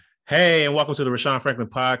Hey, and welcome to the Rashawn Franklin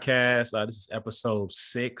podcast. This is episode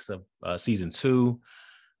 6 of season 2.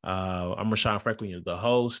 I'm Rashawn Franklin, the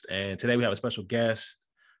host, and today we have a special guest,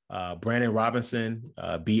 Brandon Robinson,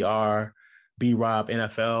 B-Rob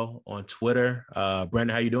NFL on Twitter. Brandon,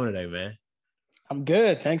 how you doing today, man? I'm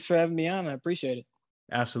good. Thanks for having me on. I appreciate it.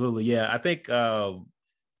 Absolutely, yeah. I think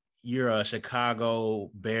you're a Chicago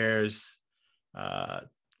Bears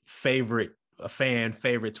favorite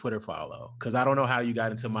Twitter follow, because I don't know how you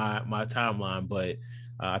got into my timeline, but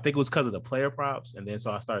I think it was because of the player props, and then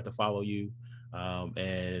so I started to follow you,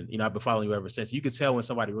 and I've been following you ever since. You can tell when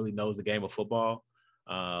somebody really knows the game of football,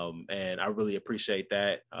 and I really appreciate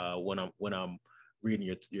that when I'm reading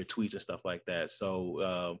your tweets and stuff like that.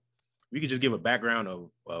 So you could just give a background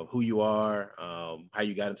of who you are, how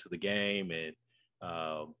you got into the game, and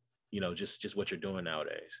just what you're doing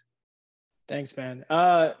nowadays. Thanks, man.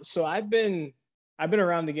 So I've been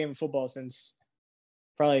around the game of football since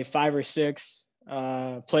probably 5 or 6.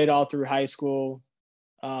 Played all through high school.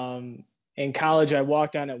 In college, I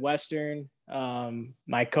walked on at Western.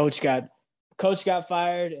 My coach got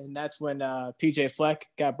fired, and that's when PJ Fleck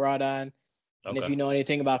got brought on. And if you know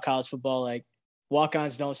anything about college football, like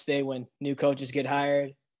walk-ons don't stay when new coaches get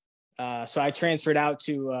hired. So I transferred out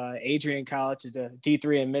to Adrian College, as a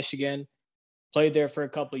D3 in Michigan. Played there for a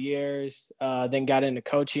couple of years, then got into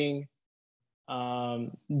coaching.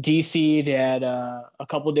 DC'd at a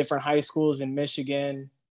couple different high schools in Michigan.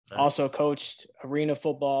 Nice. Also coached arena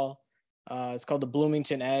football. It's called the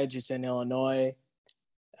Bloomington Edge. It's in Illinois.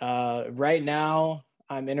 Right now,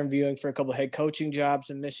 I'm interviewing for a couple of head coaching jobs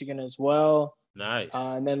in Michigan as well. Nice.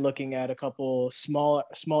 And then looking at a couple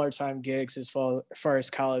smaller time gigs as far as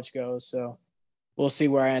college goes. So we'll see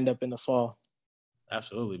where I end up in the fall.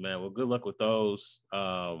 Absolutely, man. Well, good luck with those.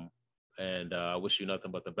 And I wish you nothing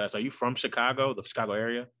but the best. Are you from Chicago, the Chicago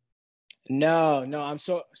area? No. I'm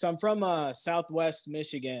from Southwest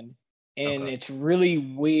Michigan, and It's really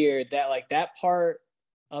weird that like that part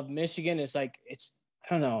of Michigan is like I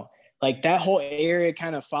don't know, like that whole area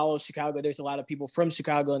kind of follows Chicago. There's a lot of people from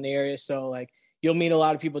Chicago in the area, so like you'll meet a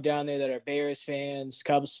lot of people down there that are Bears fans,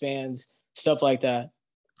 Cubs fans, stuff like that.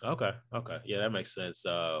 Okay, yeah, that makes sense.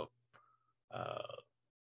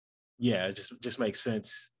 Yeah, it just makes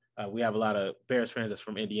sense. We have a lot of Bears fans that's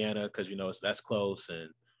from Indiana because that's close, and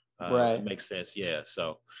right. It makes sense. Yeah.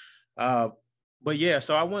 So, but yeah,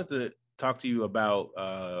 so I wanted to talk to you about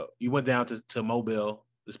you went down to Mobile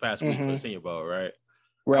this past week for the Senior Bowl, right?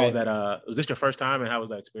 Right. How was that? Was this your first time, and how was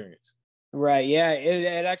that experience? Right. Yeah,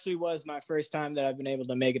 it actually was my first time that I've been able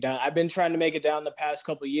to make it down. I've been trying to make it down the past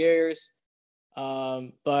couple of years,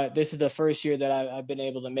 but this is the first year that I've been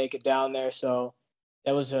able to make it down there. So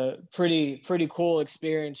that was a pretty cool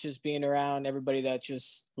experience, just being around everybody that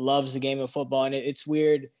just loves the game of football. And it's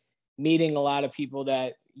weird meeting a lot of people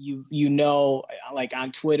that you know, like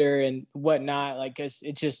on Twitter and whatnot. Like, 'cause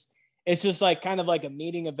it's just like kind of like a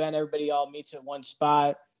meeting event. Everybody all meets at one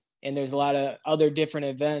spot, and there's a lot of other different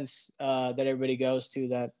events that everybody goes to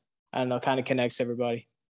that, I don't know, kind of connects everybody.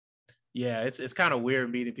 Yeah, it's kind of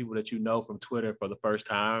weird meeting people that you know from Twitter for the first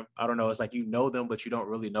time. I don't know. It's like you know them, but you don't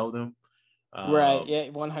really know them. Right. Yeah.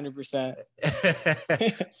 100%.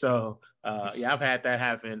 So, yeah, I've had that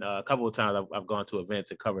happen a couple of times. I've gone to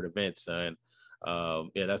events and covered events, and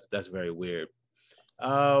yeah, that's very weird.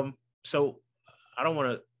 So I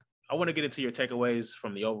want to get into your takeaways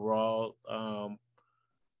from the overall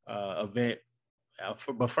event.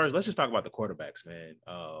 But first, let's just talk about the quarterbacks, man.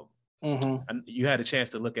 You had a chance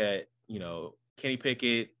to look at, Kenny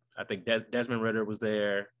Pickett. I think Desmond Ridder was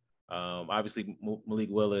there. Obviously, Malik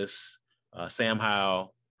Willis. Sam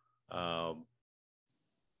Howell,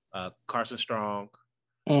 Carson Strong,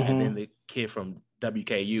 and then the kid from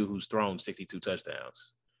WKU who's thrown 62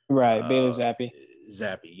 touchdowns. Right, Bailey Zappi.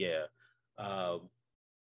 Yeah.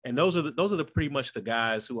 And those are the pretty much the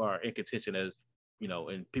guys who are in contention as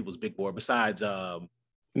in people's big board. Besides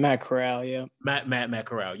Matt Corral, yeah. Matt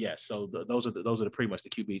Corral, yes. So those are the pretty much the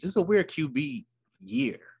QBs. It's a weird QB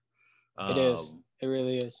year. It is. It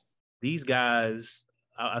really is. These guys.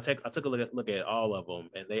 I took a look at all of them,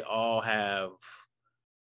 and they all have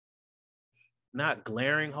not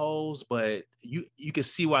glaring holes, but you can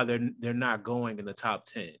see why they're not going in the top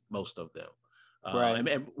 10. Most of them, right?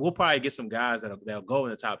 And we'll probably get some guys that'll go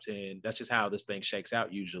in the top 10. That's just how this thing shakes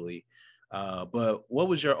out usually. But what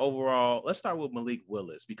was your overall? Let's start with Malik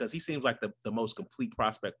Willis, because he seems like the most complete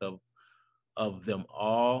prospect of them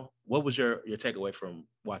all. What was your takeaway from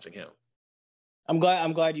watching him? I'm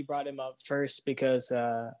glad you brought him up first, because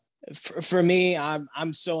for me,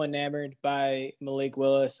 I'm so enamored by Malik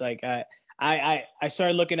Willis. Like I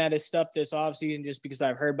started looking at his stuff this offseason just because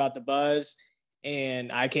I've heard about the buzz,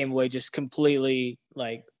 and I came away just completely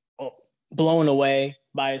like blown away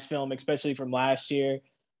by his film, especially from last year.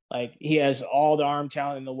 Like he has all the arm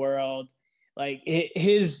talent in the world. Like it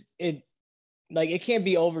can't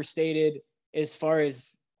be overstated as far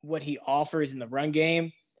as what he offers in the run game.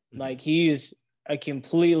 Mm-hmm. Like he's a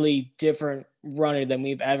completely different runner than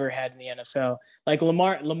we've ever had in the NFL. Like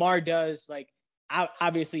Lamar does, like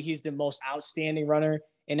obviously he's the most outstanding runner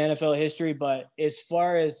in NFL history, but as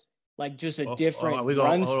far as like just a different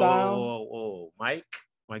run style. Mike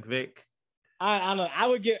Vick. I don't know.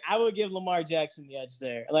 I would give Lamar Jackson the edge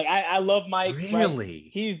there. Like I love Mike.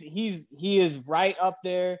 Really? Right? He is right up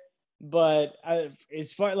there. But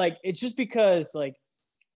as far like it's just because like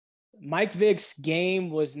Mike Vick's game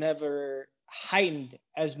was never heightened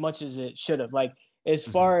as much as it should have. Like as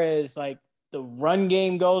far as like the run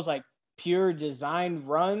game goes, like pure design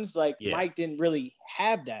runs, like Mike didn't really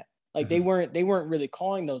have that. Like they weren't really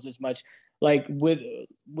calling those as much. Like with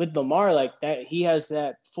Lamar, like that, he has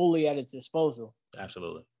that fully at his disposal.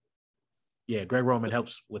 Absolutely. Yeah, Greg Roman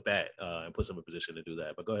helps with that and puts him in a position to do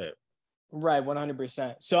that. But go ahead. Right,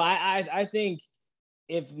 100%. So I think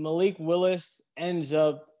if Malik Willis ends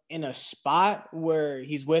up in a spot where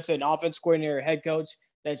he's with an offense coordinator or head coach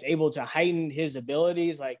that's able to heighten his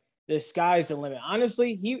abilities, like the sky's the limit.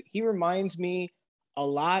 Honestly, he reminds me a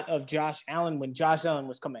lot of Josh Allen when Josh Allen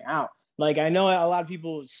was coming out. Like I know a lot of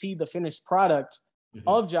people see the finished product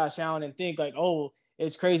of Josh Allen and think like, oh,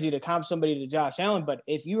 it's crazy to comp somebody to Josh Allen. But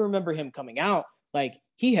if you remember him coming out, like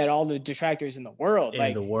he had all the detractors in the world.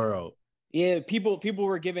 Yeah, people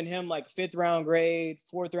were giving him like 5th round grade,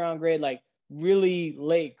 4th round grade, like really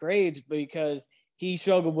late grades because he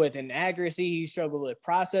struggled with inaccuracy. He struggled with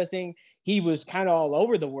processing. He was kind of all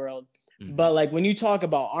over the world. But like when you talk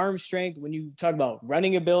about arm strength, when you talk about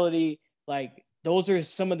running ability, like those are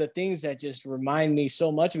some of the things that just remind me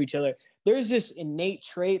so much of each other. There's this innate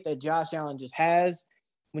trait that Josh Allen just has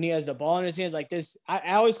when he has the ball in his hands like this.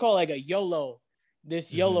 I always call it like a YOLO,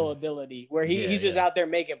 YOLO ability where he's just out there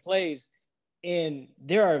making plays. And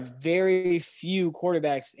there are very few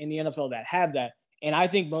quarterbacks in the NFL that have that. And I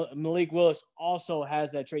think Malik Willis also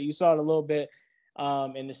has that trait. You saw it a little bit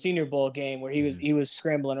in the Senior Bowl game where he was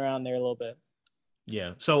scrambling around there a little bit.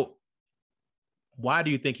 Yeah. So why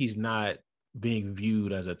do you think he's not being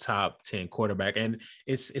viewed as a top 10 quarterback? And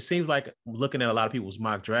it seems like looking at a lot of people's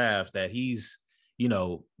mock drafts that he's,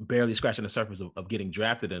 barely scratching the surface of getting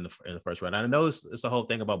drafted in the first round. I know it's the whole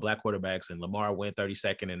thing about black quarterbacks, and Lamar went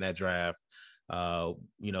 32nd in that draft. It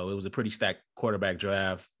was a pretty stacked quarterback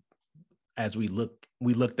draft as we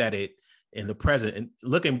looked at it in the present. And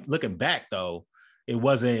looking back though, it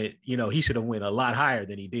wasn't, he should have went a lot higher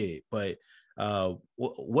than he did. But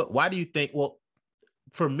why do you think? Well,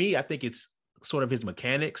 for me, I think it's sort of his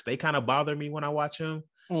mechanics. They kind of bother me when I watch him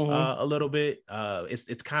a little bit.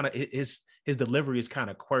 It's kind of his delivery is kind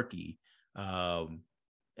of quirky. But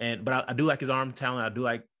I do like his arm talent. I do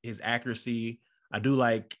like his accuracy. I do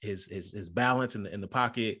like his balance in the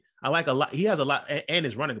pocket. I like a lot. He has a lot, and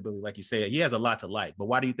his running ability, like you said, he has a lot to like. But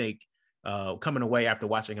why do you think, coming away after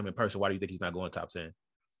watching him in person, why do you think he's not going top 10?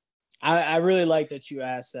 I really like that you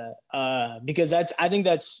asked that because I think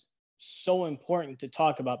that's so important to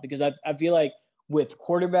talk about because I feel like with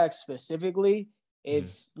quarterbacks specifically,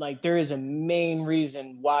 it's like there is a main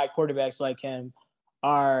reason why quarterbacks like him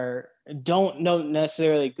don't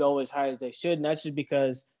necessarily go as high as they should, and that's just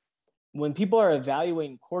because when people are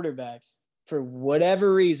evaluating quarterbacks, for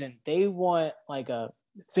whatever reason, they want like a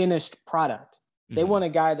finished product. They want a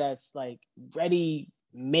guy that's like ready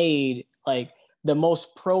made, like the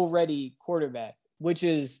most pro-ready quarterback, which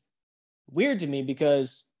is weird to me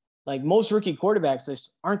because like most rookie quarterbacks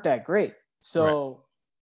just aren't that great. So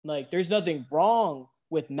like there's nothing wrong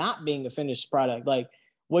with not being a finished product. Like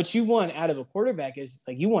what you want out of a quarterback is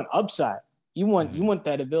like you want upside. You want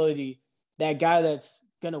that ability, that guy that's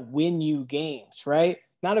going to win you games, right?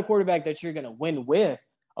 Not a quarterback that you're going to win with,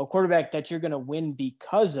 a quarterback that you're going to win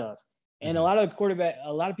because of. And a lot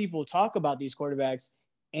of people talk about these quarterbacks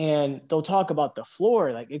and they'll talk about the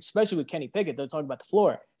floor, like especially with Kenny Pickett, they'll talk about the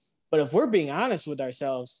floor. But if we're being honest with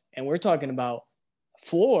ourselves and we're talking about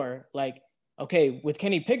floor, like, okay, with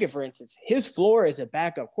Kenny Pickett, for instance, his floor is a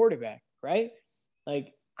backup quarterback, right?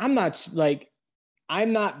 Like, I'm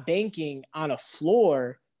not banking on a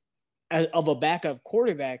floor of a backup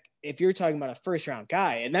quarterback if you're talking about a first round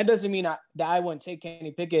guy. And that doesn't mean that I wouldn't take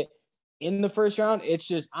Kenny Pickett in the first round. It's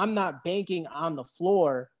just I'm not banking on the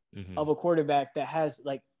floor of a quarterback that has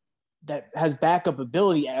backup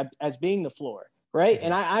ability as being the floor, right?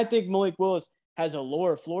 And I think Malik Willis has a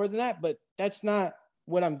lower floor than that, but that's not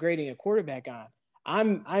what I'm grading a quarterback on.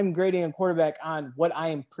 I'm grading a quarterback on what I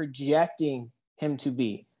am projecting him to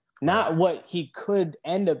be, not what he could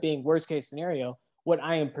end up being, worst case scenario, what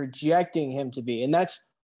I am projecting him to be. And that's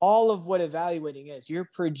all of what evaluating is. You're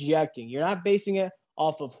projecting. You're not basing it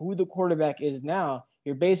off of who the quarterback is now.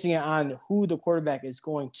 You're basing it on who the quarterback is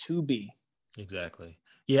going to be. Exactly.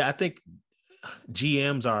 Yeah, I think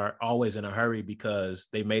GMs are always in a hurry because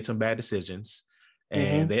they made some bad decisions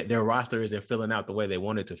and their roster isn't filling out the way they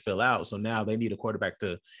wanted to fill out. So now they need a quarterback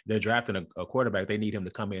they're drafting a quarterback. They need him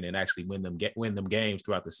to come in and actually win them games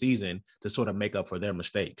throughout the season to sort of make up for their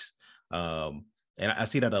mistakes. And I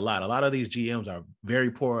see that a lot. A lot of these GMs are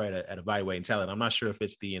very poor at evaluating talent. I'm not sure if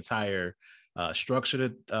it's the entire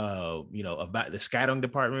structure, about the scouting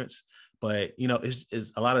departments, but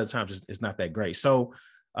it's a lot of the times it's not that great. So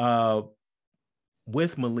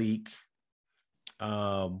with Malik,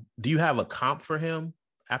 do you have a comp for him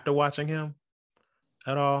after watching him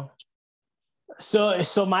at all?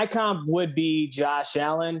 So my comp would be Josh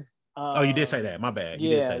Allen. You did say that. My bad. You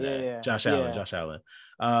did say that. Yeah. Josh Allen.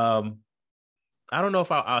 I don't know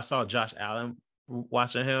if I saw Josh Allen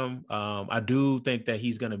watching him. I do think that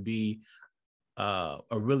he's going to be a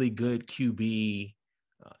really good QB.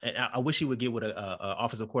 And I wish he would get with a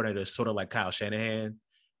offensive coordinator sort of like Kyle Shanahan,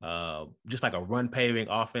 just like a run paving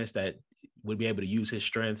offense that would be able to use his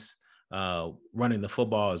strengths, running the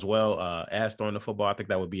football as well as throwing the football. I think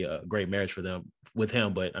that would be a great marriage for them with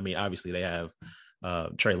him. But I mean, obviously they have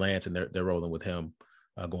Trey Lance and they're rolling with him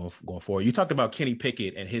going forward. You talked about Kenny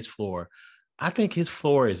Pickett and his floor. I think his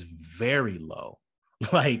floor is very low.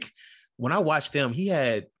 Like when I watched him, he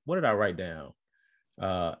had, what did I write down?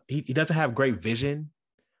 He doesn't have great vision.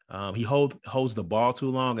 He holds the ball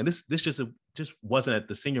too long. And this just wasn't at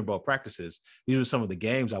the Senior Bowl practices. These were some of the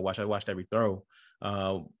games I watched. I watched every throw.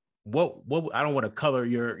 What I don't want to color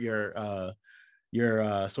your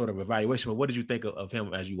sort of evaluation, but what did you think of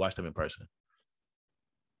him as you watched him in person?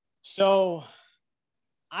 So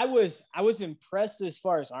I was impressed as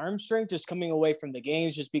far as arm strength, just coming away from the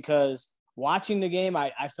games, just because watching the game,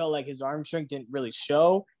 I felt like his arm strength didn't really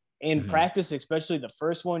show. In practice, especially the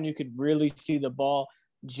first one, you could really see the ball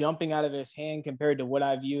jumping out of his hand compared to what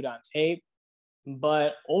I viewed on tape.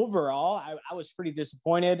 But overall, I was pretty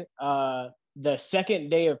disappointed. The second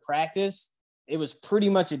day of practice, it was pretty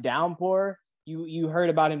much a downpour. You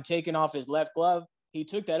heard about him taking off his left glove. He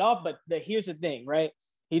took that off, but here's the thing, right?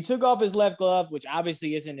 He took off his left glove, which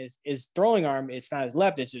obviously isn't his throwing arm. It's not his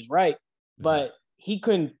left, it's his right. But he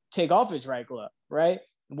couldn't take off his right glove, right?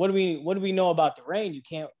 What do we know about the rain? You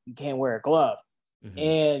can't wear a glove.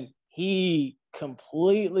 And he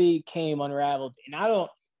completely came unraveled. And I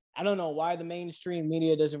don't know why the mainstream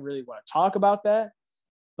media doesn't really want to talk about that,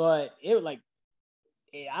 but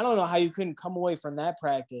I don't know how you couldn't come away from that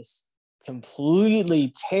practice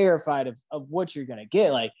completely terrified of what you're going to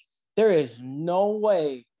get. Like, there is no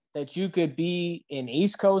way that you could be an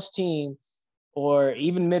East Coast team or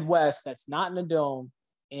even Midwest that's not in a dome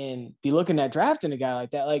and be looking at drafting a guy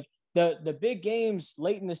like that. Like the big games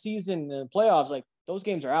late in the season, the playoffs, like those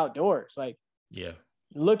games are outdoors. Like, yeah,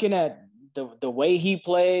 looking at the way he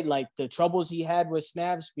played, like the troubles he had with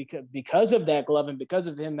snaps because of that glove and because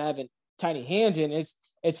of him having tiny hands. And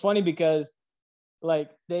it's funny because like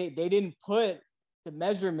they didn't put the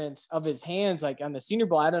measurements of his hands like on the Senior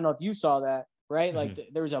Bowl. I don't know if you saw that, right? Like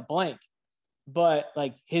there was a blank, but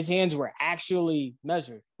like his hands were actually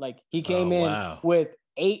measured. Like he came in with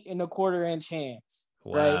 8 1/4 inch hands,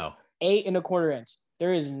 right? 8 1/4 inch.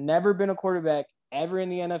 There has never been a quarterback ever in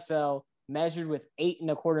the NFL measured with 8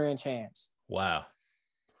 1/4 inch hands. Wow.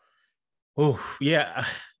 Oh yeah.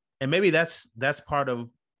 And maybe that's part of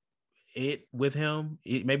it with him.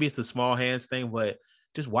 Maybe it's the small hands thing, but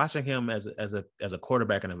just watching him as a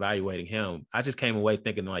quarterback and evaluating him, I just came away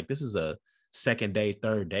thinking like this is a second day,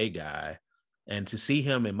 third day guy, and to see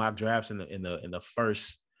him in mock drafts in the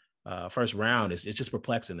first round is it's just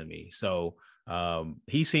perplexing to me. So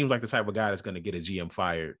he seems like the type of guy that's going to get a GM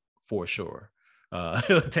fired for sure,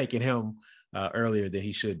 taking him earlier than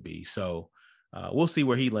he should be. So we'll see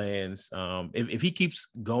where he lands. If he keeps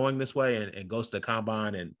going this way and goes to the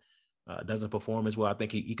combine and doesn't perform as well, I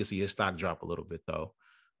think he could see his stock drop a little bit though,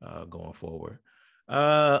 going forward.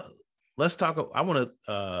 Let's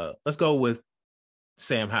go with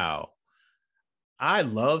Sam Howell. I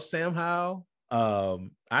love Sam Howell.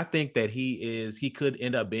 I think that he could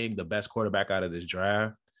end up being the best quarterback out of this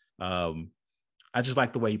draft. I just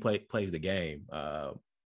like the way he plays the game.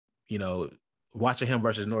 Watching him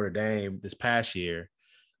versus Notre Dame this past year,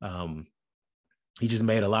 he just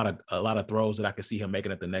made a lot of throws that I could see him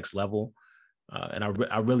making at the next level. And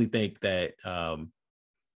I really think that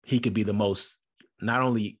he could be the most, not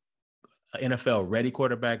only NFL ready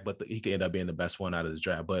quarterback, but he could end up being the best one out of this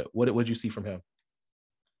draft. But what did you see from him?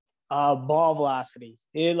 Ball velocity.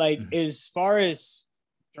 It like as far as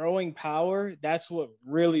throwing power, that's what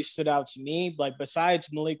really stood out to me. Like besides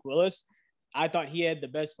Malik Willis, I thought he had the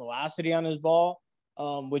best velocity on his ball,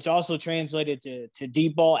 which also translated to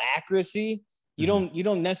deep ball accuracy. You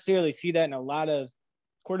don't necessarily see that in a lot of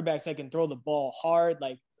quarterbacks that can throw the ball hard.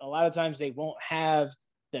 Like a lot of times they won't have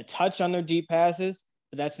the touch on their deep passes,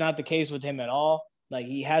 but that's not the case with him at all. Like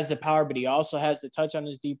he has the power, but he also has the touch on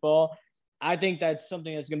his deep ball. I think that's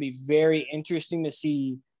something that's going to be very interesting to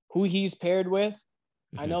see who he's paired with.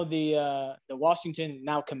 I know the Washington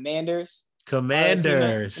now Commanders.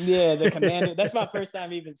 Commanders. Yeah, the Commanders. That's my first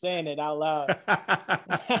time even saying it out loud.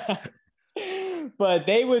 But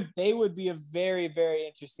they would be a very, very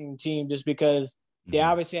interesting team just because they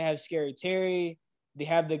obviously have Scary Terry. They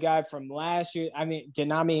have the guy from last year. I mean,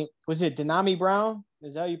 Denami Brown?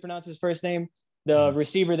 Is that how you pronounce his first name? The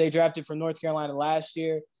receiver they drafted from North Carolina last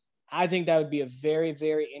year. I think that would be a very,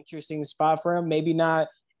 very interesting spot for him. Maybe not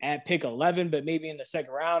at pick 11, but maybe in the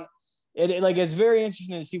second round. It's very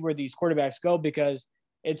interesting to see where these quarterbacks go because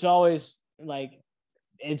it's always like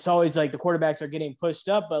the quarterbacks are getting pushed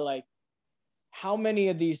up, but like how many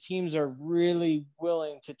of these teams are really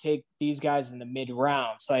willing to take these guys in the mid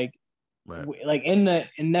rounds? Like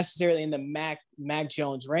necessarily in the Mac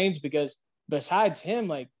Jones range, because besides him,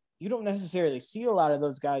 like you don't necessarily see a lot of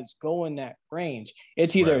those guys go in that range.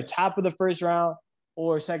 It's either top of the first round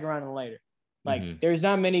or second round and later. Like there's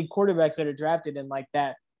not many quarterbacks that are drafted in like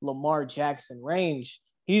that Lamar Jackson range.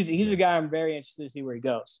 He's a guy I'm very interested to see where he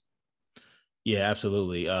goes. Yeah,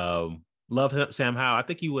 absolutely. Love him, Sam Howell. I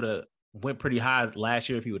think he would have went pretty high last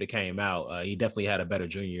year if he would have came out. He definitely had a better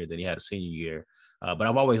junior year than he had a senior year. But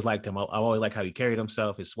I've always liked him. I've always liked how he carried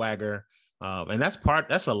himself, his swagger. And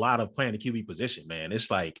that's a lot of playing the QB position, man.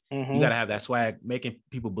 It's like you got to have that swag, making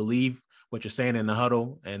people believe what you're saying in the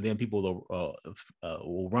huddle, and then people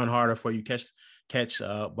will run harder for you, catch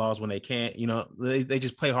balls when they can't. You know, they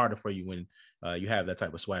just play harder for you when you have that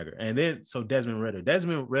type of swagger. And then so Desmond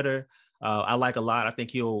Ridder, I like a lot. I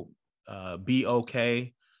think he'll be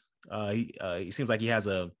okay. He seems like he has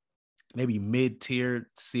a maybe mid-tier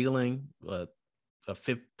ceiling,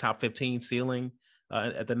 top 15 ceiling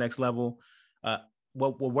at the next level.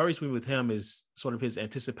 What worries me with him is sort of his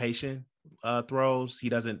anticipation throws. He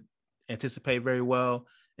doesn't anticipate very well.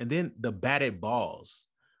 And then the batted balls.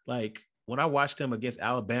 Like when I watched him against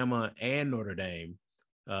Alabama and Notre Dame,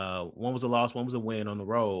 one was a loss, one was a win on the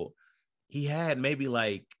road. He had maybe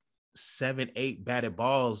like 7-8 batted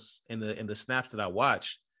balls in the snaps that I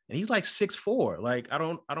watched. And he's like 6'4". Like I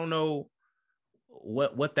don't know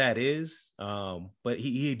what that is. But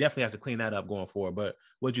he definitely has to clean that up going forward. But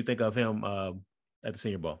what'd you think of him at the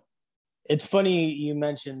Senior Bowl? It's funny you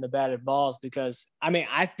mentioned the batted balls because I mean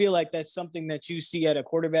I feel like that's something that you see at a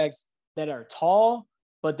quarterbacks that are tall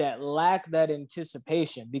but that lack that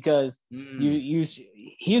anticipation because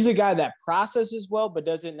he's a guy that processes well but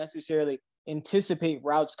doesn't necessarily anticipate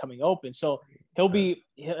routes coming open. So he'll be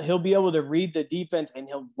able to read the defense and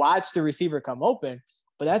he'll watch the receiver come open.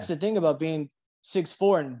 But that's the thing about being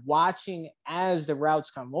 6'4" and watching as the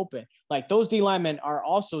routes come open. Like those D linemen are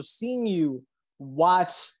also seeing you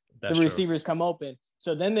watch the receivers come open.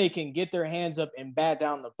 So then they can get their hands up and bat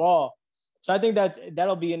down the ball. So I think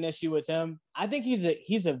that'll be an issue with him. I think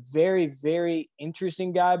he's a very, very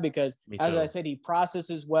interesting guy because as I said, he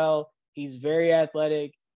processes well. He's very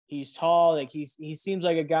athletic. He's tall. Like he seems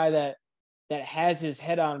like a guy that has his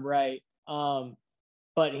head on right.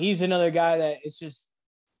 But he's another guy that it's just,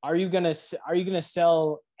 are you gonna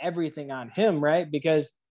sell everything on him, right?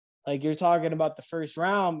 Because like you're talking about the first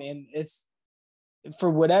round, and it's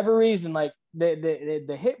for whatever reason, like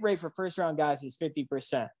the hit rate for first round guys is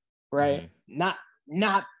 50%, right? Not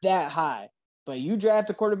that high, but you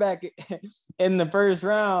draft a quarterback in the first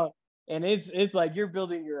round, and it's like you're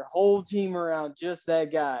building your whole team around just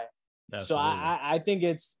that guy. Absolutely. So I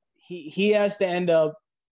think he has to end up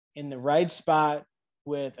in the right spot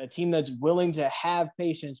with a team that's willing to have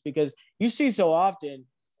patience, because you see so often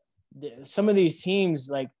some of these teams,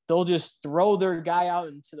 like they'll just throw their guy out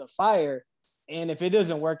into the fire. And if it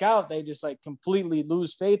doesn't work out, they just like completely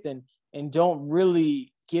lose faith and don't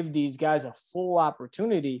really give these guys a full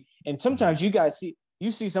opportunity. And sometimes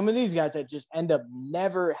you see some of these guys that just end up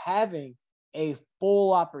never having a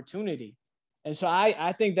full opportunity. And so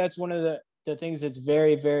I think that's one of the things that's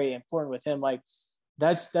very, very important with him. Like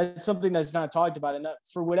that's something that's not talked about enough.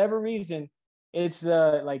 For whatever reason, it's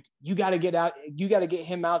like you got to get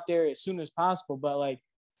him out there as soon as possible. But like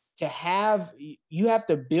you have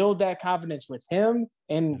to build that confidence with him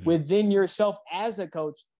and within yourself as a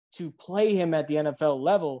coach to play him at the NFL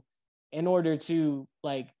level in order to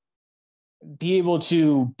like be able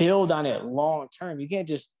to build on it long term. You can't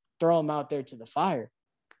just throw him out there to the fire.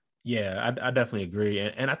 Yeah, I definitely agree.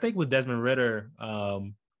 And I think with Desmond Ridder,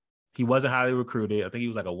 he wasn't highly recruited. I think he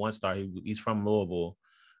was like a 1-star. He's from Louisville.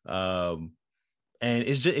 And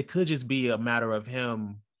it could just be a matter of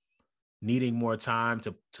him needing more time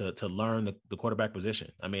to learn the quarterback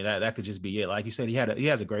position. I mean, that could just be it. Like you said, he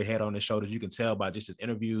has a great head on his shoulders. You can tell by just his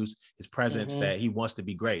interviews, his presence, that he wants to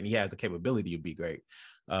be great, and he has the capability to be great.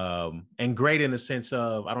 And great in the sense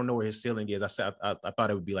of, I don't know where his ceiling is. I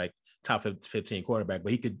thought it would be like top 15 quarterback,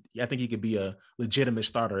 but I think he could be a legitimate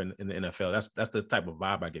starter in the NFL. That's the type of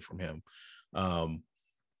vibe I get from him.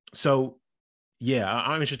 So yeah,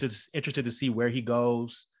 I'm interested to see where he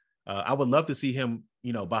goes. I would love to see him,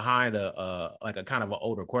 behind a kind of an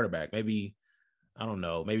older quarterback. Maybe, I don't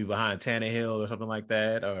know, maybe behind Tannehill or something like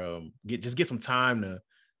that. Get some time to,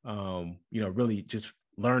 really just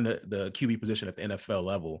learn the QB position at the NFL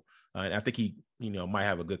level. And I think he, might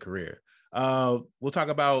have a good career. We'll talk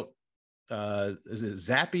about, is it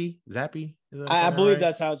Zappy? Zappy? I believe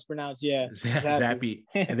that's how it's pronounced. Yeah. Zappy.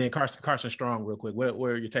 And then Carson Strong real quick. What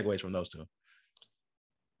are your takeaways from those two?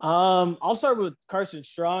 I'll start with Carson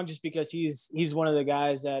Strong just because he's one of the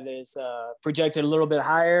guys that is projected a little bit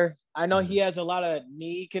higher. I know he has a lot of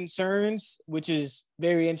knee concerns, which is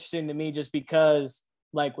very interesting to me just because,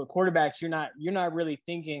 like, with quarterbacks, you're not really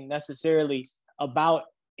thinking necessarily about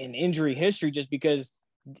an injury history just because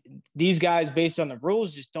these guys, based on the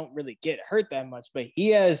rules, just don't really get hurt that much. But he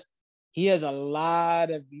has a lot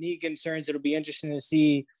of knee concerns. It'll be interesting to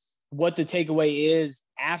see what the takeaway is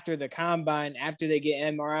after the combine, after they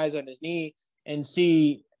get MRIs on his knee, and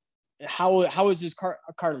see how is his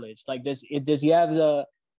cartilage. Like, does he have a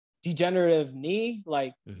degenerative knee?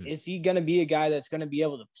 Like, is he going to be a guy that's going to be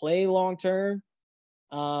able to play long term?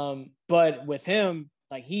 But with him,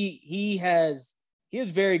 like, he has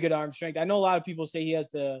very good arm strength. I know a lot of people say he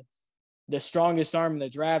has the strongest arm in the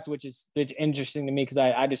draft, which is interesting to me because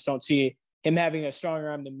I just don't see him having a stronger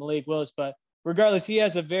arm than Malik Willis. But regardless, he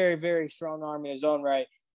has a very, very strong arm in his own right.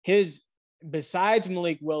 Besides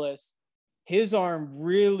Malik Willis, his arm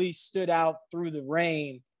really stood out through the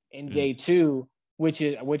rain in day 2, which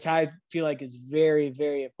I feel like is very,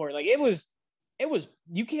 very important. Like, it was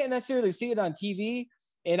you can't necessarily see it on TV.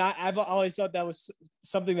 And I've always thought that was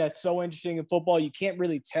something that's so interesting in football. You can't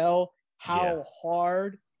really tell how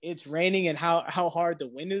hard it's raining and how hard the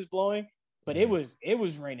wind is blowing, but it was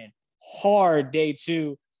raining hard day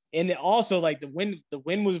 2. And it also, like, the wind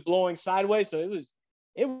was blowing sideways. So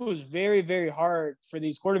it was very, very hard for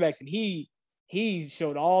these quarterbacks. And he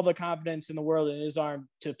showed all the confidence in the world in his arm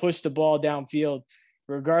to push the ball downfield,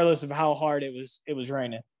 regardless of how hard it was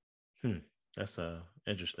raining. That's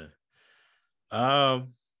interesting. And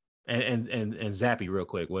Zappy real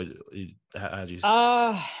quick. How'd you?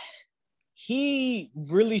 He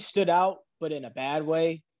really stood out, but in a bad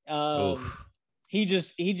way. He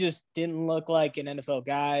just didn't look like an NFL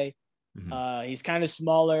guy. He's kind of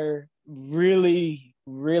smaller, really,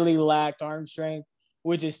 really lacked arm strength,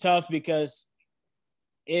 which is tough because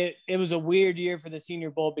it was a weird year for the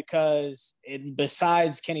Senior Bowl because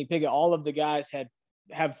besides Kenny Pickett, all of the guys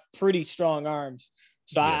have pretty strong arms.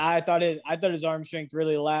 So I thought his arm strength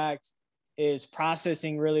really lacked. His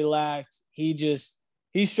processing really lacked. He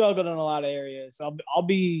struggled in a lot of areas. I'll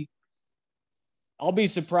be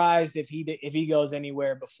surprised if he goes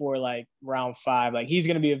anywhere before, like, round 5. Like, he's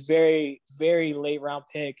going to be a very, very late round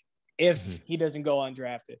pick if he doesn't go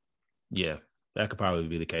undrafted. Yeah, that could probably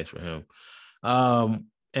be the case for him.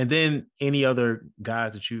 And then any other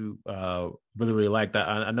guys that you really, really liked?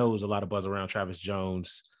 I know there was a lot of buzz around Travis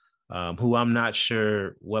Jones, who I'm not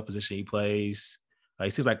sure what position he plays. He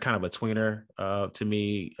seems like kind of a tweener to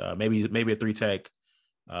me. Maybe a 3-tech.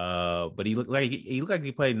 But he looked like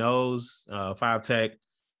he played nose, 5-tech.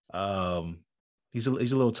 He's a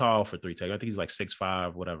little tall for 3-tech. I think he's like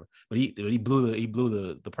 6'5", whatever. But he blew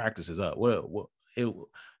the practices up. What do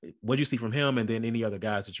you see from him, and then any other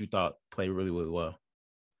guys that you thought played really, really well?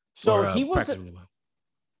 So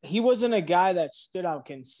he wasn't a guy that stood out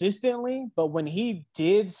consistently, but when he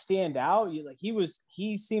did stand out,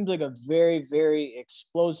 he seemed like a very, very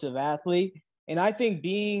explosive athlete. And I think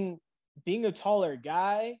being a taller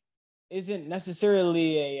guy isn't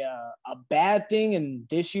necessarily a bad thing in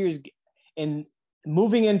this year's and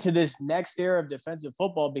moving into this next era of defensive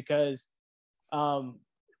football, because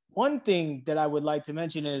one thing that I would like to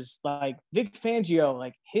mention is, like, Vic Fangio,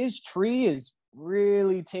 like, his tree is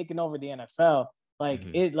really taking over the NFL. Like,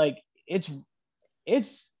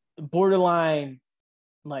 it's borderline,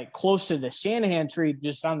 like, close to the Shanahan tree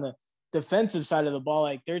just on the defensive side of the ball.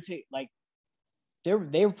 Like,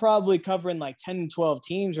 they're probably covering like 10 and 12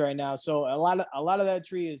 teams right now. So a lot of that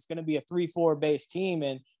tree is going to be a 3-4 base team.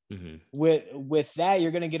 And with that,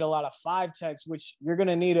 you're going to get a lot of 5 techs, which you're going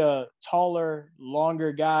to need a taller,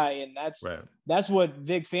 longer guy. And that's what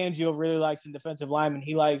Vic Fangio really likes in defensive linemen.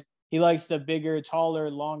 He likes the bigger,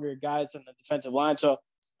 taller, longer guys on the defensive line. So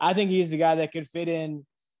I think he's the guy that could fit in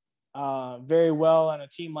very well on a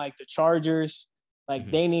team like the Chargers.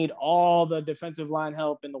 Like they need all the defensive line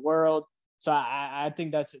help in the world. So I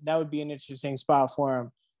think that would be an interesting spot for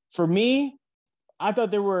him. For me, I thought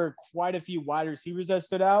there were quite a few wide receivers that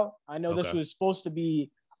stood out. I know this was supposed to be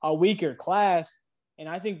a weaker class, and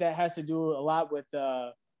I think that has to do a lot with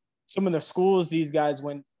some of the schools these guys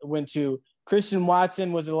went to. Christian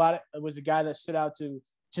Watson was a guy that stood out to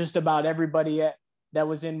just about everybody that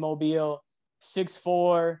was in Mobile.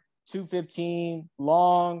 6'4", 215,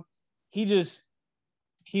 long.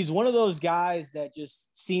 He's one of those guys that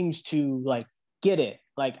just seems to like get it.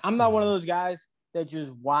 Like I'm not one of those guys that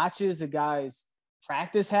just watches a guy's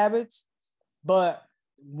practice habits, but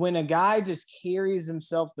when a guy just carries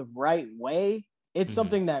himself the right way, it's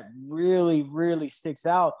something that really, really sticks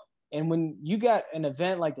out. And when you got an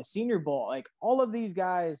event like the Senior Bowl, like all of these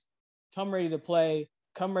guys come ready to play,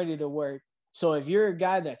 come ready to work. So if you're a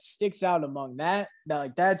guy that sticks out among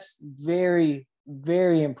that's very,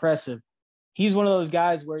 very impressive. He's one of those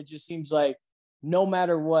guys where it just seems like no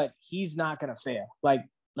matter what, he's not going to fail. Like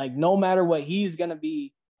no matter what, he's going to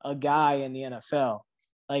be a guy in the NFL.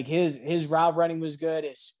 Like his route running was good.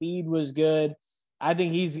 His speed was good. I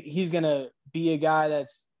think he's going to be a guy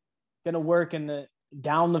that's going to work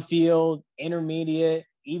down the field, intermediate,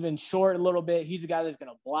 even short a little bit. He's a guy that's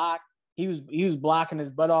going to block. He was blocking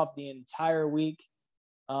his butt off the entire week.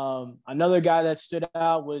 Another guy that stood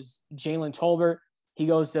out was Jalen Tolbert. He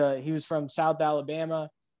was from South Alabama.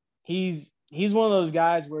 He's one of those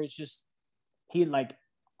guys where it's just he like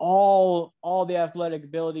all the athletic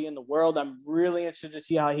ability in the world. I'm really interested to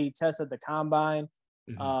see how he tests at the combine.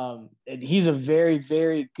 He's a very,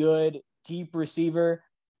 very good deep receiver.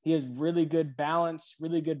 He has really good balance,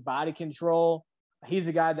 really good body control. He's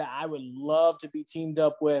a guy that I would love to be teamed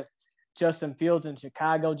up with Justin Fields in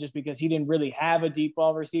Chicago just because he didn't really have a deep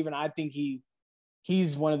ball receiver. And I think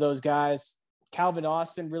he's one of those guys. Calvin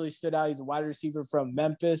Austin really stood out. He's a wide receiver from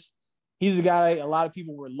Memphis. He's a guy a lot of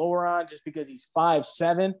people were lower on just because he's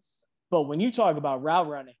 5'7". But when you talk about route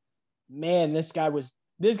running, man, this guy was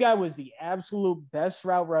the absolute best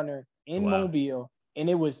route runner in Mobile, and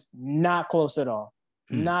it was not close at all.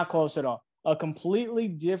 Not close at all. A completely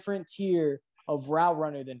different tier of route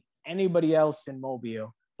runner than anybody else in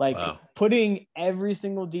Mobile. Like putting every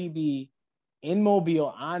single DB in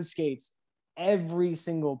Mobile on skates every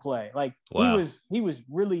single play. Like he was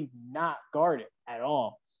really not guarded at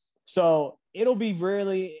all. So it'll be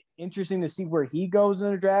really interesting to see where he goes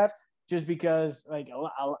in the draft, just because like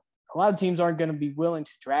a lot of teams aren't going to be willing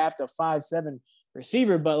to draft a 5'7"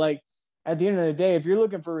 receiver. But like at the end of the day, if you're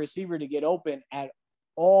looking for a receiver to get open at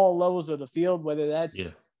all levels of the field, whether that's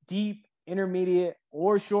deep, intermediate,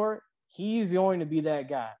 or short, he's going to be that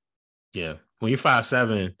guy. Yeah. When you're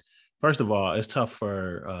 5'7", first of all, it's tough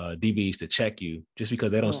for DBs to check you just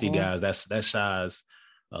because they don't see guys that size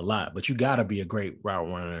a lot. But you got to be a great route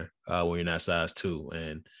runner when you're not size 2.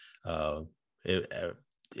 And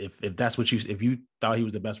if that's what if you thought he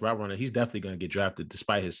was the best route runner, he's definitely going to get drafted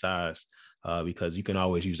despite his size because you can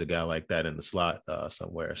always use a guy like that in the slot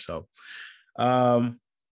somewhere. So I'm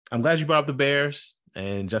glad you brought up the Bears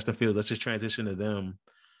and Justin Fields. Let's just transition to them.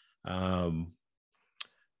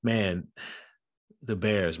 Man, the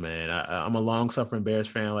Bears, man. I'm a long-suffering Bears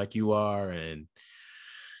fan like you are, and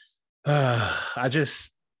I'm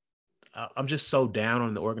just so down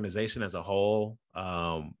on the organization as a whole.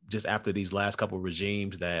 Just after these last couple of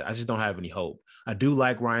regimes, that I just don't have any hope. I do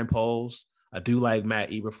like Ryan Poles. I do like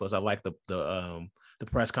Matt Eberflus. I like the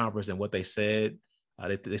press conference and what they said.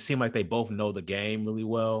 They seem like they both know the game really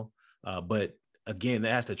well. But again,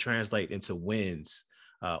 that has to translate into wins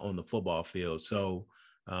on the football field. So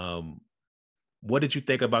what did you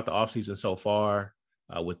think about the offseason so far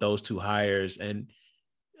with those two hires? And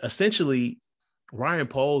essentially, Ryan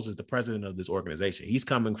Poles is the president of this organization. He's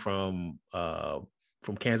coming from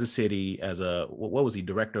Kansas City as what was he,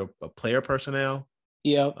 director of player personnel?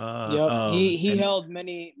 Yep. He held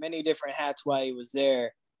many different hats while he was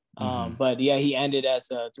there. But yeah, he ended as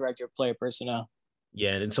a director of player personnel.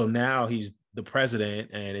 Yeah, and so now he's the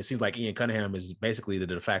president, and it seems like Ian Cunningham is basically the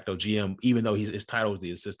de facto GM, even though his title is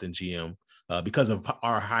the assistant GM, because of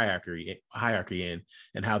our hierarchy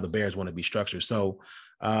and how the Bears want to be structured. So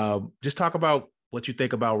just talk about what you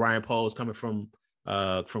think about Ryan Poles coming from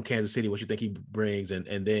Kansas City, what you think he brings,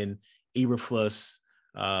 and then Eberflus.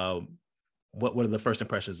 What are the first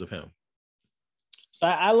impressions of him? So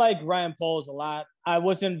I like Ryan Poles a lot. I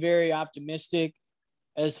wasn't very optimistic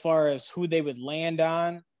as far as who they would land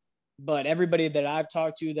on, but everybody that I've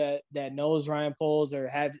talked to that knows Ryan Poles or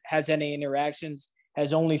has any interactions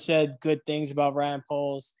has only said good things about Ryan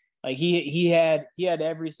Poles. Like he had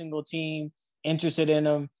every single team interested in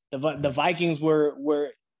him. The Vikings were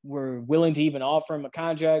willing to even offer him a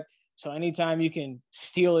contract. So anytime you can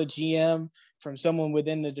steal a GM from someone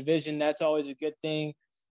within the division, that's always a good thing.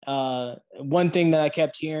 One thing that I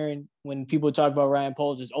kept hearing when people talk about Ryan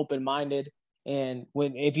Poles is open-minded. And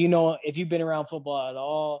if you've been around football at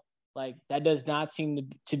all, like that does not seem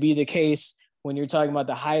to be the case when you're talking about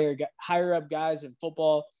the higher up guys in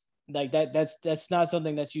football. Like that's not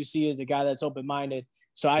something that you see as a guy that's open-minded.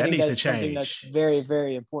 So I think that's something that's very,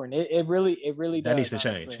 very important. It really does. That needs to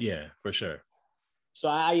honestly. change. Yeah, for sure. So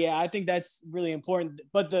I think that's really important.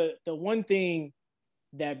 But the one thing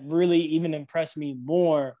that really even impressed me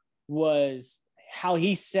more was how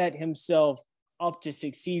he set himself up to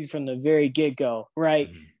succeed from the very get-go,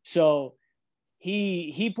 right? Mm-hmm. So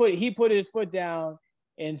he put his foot down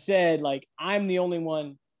and said, like, I'm the only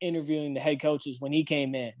one interviewing the head coaches when he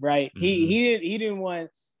came in, right? Mm-hmm. He didn't want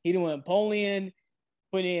Polian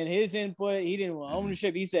putting in his input. He didn't want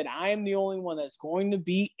ownership. He said, I am the only one that's going to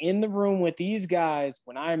be in the room with these guys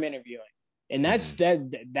when I'm interviewing. And that's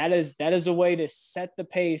that is a way to set the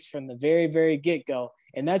pace from the very, very get-go.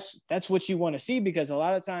 And that's what you want to see, because a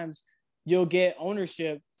lot of times you'll get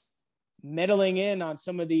ownership meddling in on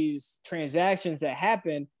some of these transactions that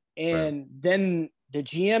happen. And then the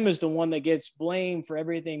GM is the one that gets blamed for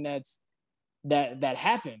everything that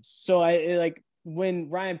happens. So when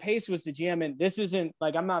Ryan Pace was the GM, and this isn't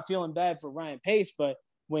like, I'm not feeling bad for Ryan Pace, but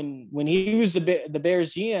when he was the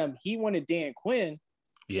Bears GM, he wanted Dan Quinn.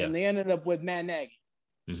 Yeah. And they ended up with Matt Nagy.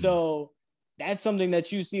 Mm-hmm. So that's something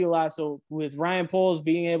that you see a lot. So with Ryan Poles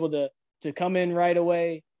being able to come in right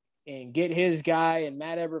away and get his guy and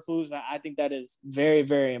Matt Eberflus, I think that is very,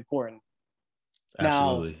 very important.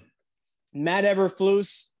 Absolutely. Now, Matt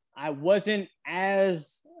Eberflus, I wasn't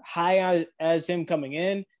as high as him coming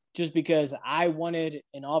in, just because I wanted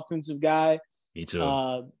an offensive guy. Me too.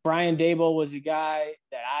 Brian Daboll was a guy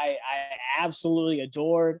that I absolutely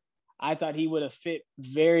adored. I thought he would have fit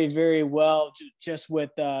very, very well just with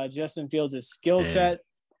Justin Fields' skill set.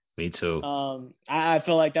 Me too. I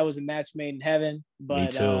feel like that was a match made in heaven. But, me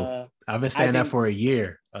too. I've been saying that for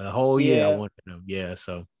a whole year. I wanted him. Yeah.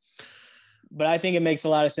 So. But I think it makes a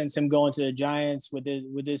lot of sense him going to the Giants with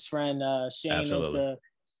his friend Shane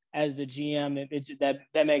as the GM.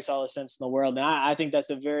 That makes all the sense in the world. And I think that's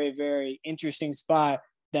a very, very interesting spot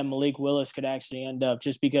that Malik Willis could actually end up,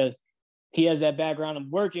 just because he has that background of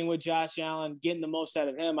working with Josh Allen, getting the most out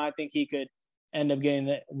of him. I think he could end up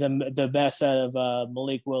getting the best out of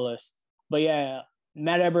Malik Willis. But yeah,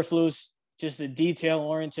 Matt Eberflus, just a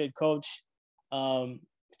detail-oriented coach. From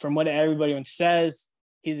what everybody says,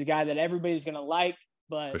 he's a guy that everybody's going to like,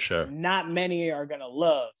 but not many are going to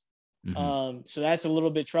love. Mm-hmm. So that's a little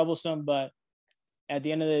bit troublesome. But at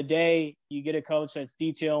the end of the day, you get a coach that's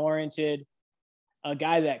detail-oriented, a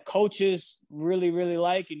guy that coaches really, really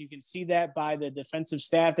like, and you can see that by the defensive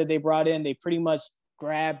staff that they brought in. They pretty much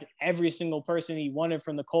grabbed every single person he wanted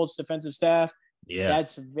from the Colts defensive staff. Yeah.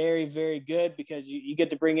 That's very, very good, because you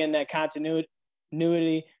get to bring in that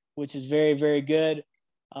continuity, which is very, very good.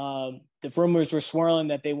 The rumors were swirling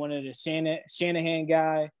that they wanted a Shanahan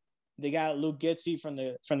guy. They got Luke Getsy from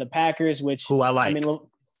the Packers, who I like. I mean,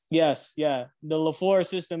 yes, yeah. The LaFleur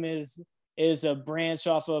system is a branch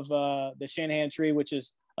off of the Shanahan tree, which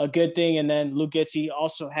is a good thing. And then Luke Getsy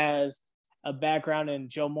also has a background in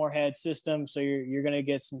Joe Moorhead's system, so you're going to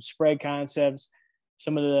get some spread concepts,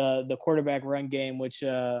 some of the quarterback run game, which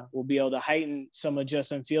will be able to heighten some of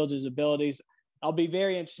Justin Fields' abilities. I'll be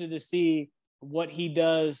very interested to see what he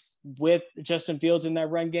does with Justin Fields in that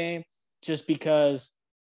run game, just because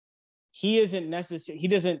he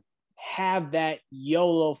doesn't have that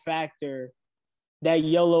YOLO factor, that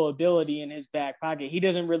YOLO ability in his back pocket. He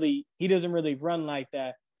doesn't really run like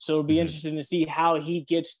that. So it'll be interesting to see how he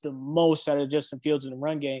gets the most out of Justin Fields in the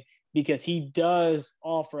run game, because he does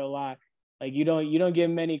offer a lot. Like you don't get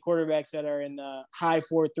many quarterbacks that are in the high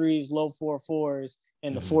 4.3s, low 4.4s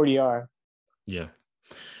in the 40-yard. Yeah.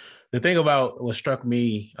 The thing about what struck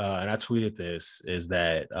me, and I tweeted this, is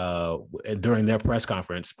that during their press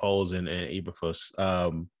conference, Poles and Eberflus,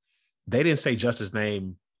 they didn't say Justin's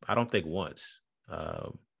name, I don't think, once.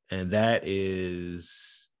 And that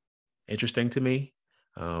is interesting to me.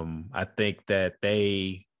 I think that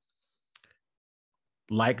they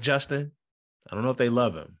like Justin. I don't know if they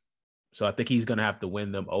love him. So I think he's going to have to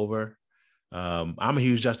win them over. I'm a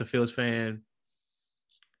huge Justin Fields fan.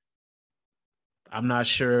 I'm not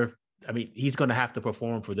sure. I mean, he's going to have to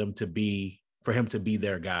perform for him to be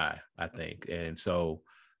their guy, I think. And so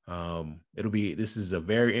this is a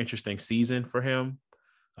very interesting season for him.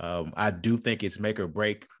 I do think it's make or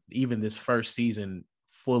break, even this first season,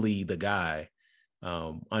 fully the guy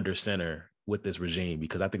under center with this regime,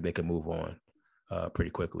 because I think they can move on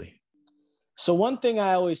pretty quickly. So one thing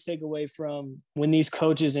I always take away from when these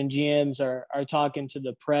coaches and GMs are talking to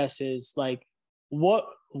the press is like, what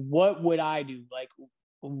would I do? Like,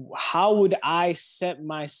 how would I set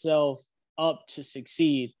myself up to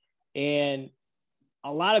succeed? And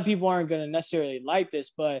a lot of people aren't going to necessarily like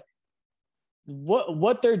this, but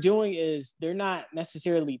what they're doing is they're not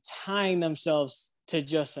necessarily tying themselves to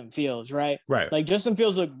Justin Fields, right? Right. Like Justin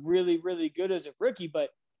Fields looked really, really good as a rookie, but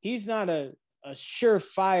he's not a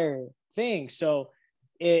surefire thing. So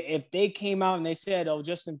if they came out and they said, oh,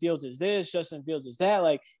 Justin Fields is this, Justin Fields is that,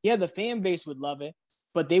 like, yeah, the fan base would love it,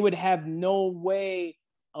 but they would have no way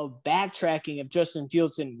of backtracking if Justin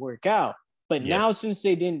Fields didn't work out. But now, since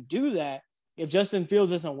they didn't do that, if Justin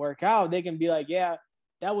Fields doesn't work out, they can be like, yeah,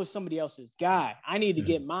 that was somebody else's guy. I need to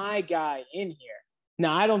get my guy in here.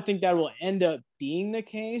 Now, I don't think that will end up being the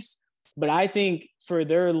case, but I think for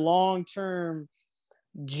their long-term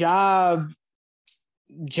job,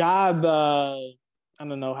 I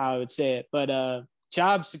don't know how I would say it, but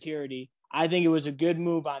job security, I think it was a good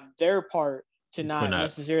move on their part to not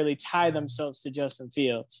necessarily tie themselves to Justin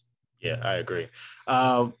Fields. Yeah, I agree.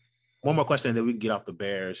 One more question, and then we can get off the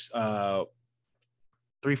Bears. 3-4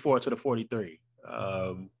 to the 43.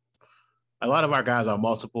 A lot of our guys are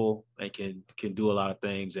multiple and can do a lot of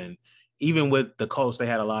things. And even with the Colts, they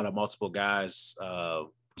had a lot of multiple guys.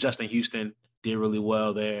 Justin Houston did really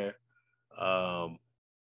well there.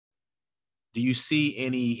 Do you see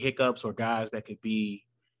any hiccups or guys that could be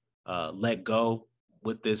let go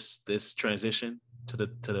with this transition to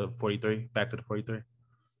the 43, back to the 43?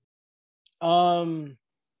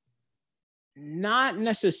 Not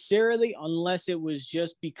necessarily, unless it was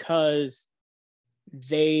just because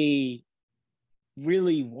they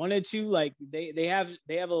really wanted to. Like they have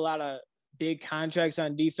a lot of big contracts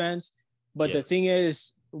on defense, but the thing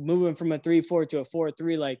is, moving from a 3-4 to a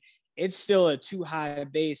 4-3, like it's still a too high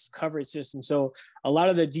base coverage system. So a lot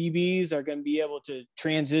of the DBs are going to be able to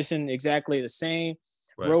transition exactly the same.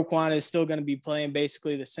 Right. Roquan is still going to be playing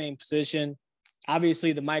basically the same position.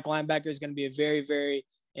 Obviously, the Mike linebacker is going to be a very, very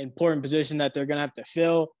important position that they're going to have to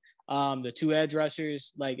fill. The two edge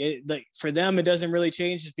rushers, like for them, it doesn't really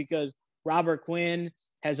change just because Robert Quinn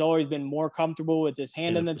has always been more comfortable with his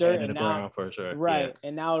hand in the dirt, and now, for sure. Right,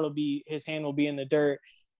 and now his hand will be in the dirt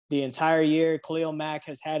the entire year. Khalil Mack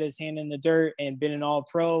has had his hand in the dirt and been an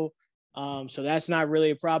All-Pro, so that's not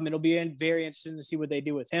really a problem. It'll be very interesting to see what they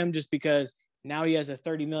do with him, just because now he has a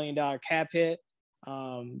 $30 million cap hit.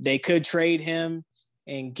 They could trade him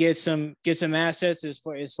and get some assets as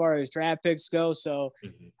far as draft picks go. So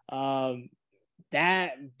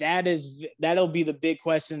that'll be the big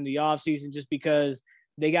question in the offseason, just because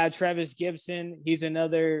they got Travis Gibson. He's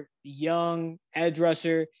another young edge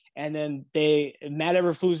rusher. And then Matt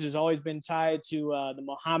Eberflus has always been tied to the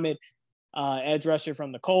Muhammad edge rusher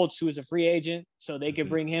from the Colts, who is a free agent. So they could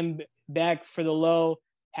bring him back for the low,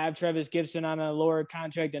 have Travis Gibson on a lower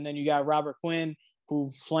contract. And then you got Robert Quinn,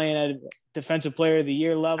 who's playing at defensive player of the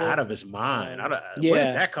year level. Out of his mind. Where did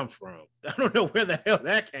that come from? I don't know where the hell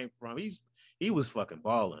that came from. He was fucking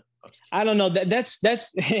balling. I don't know. That's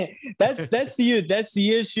the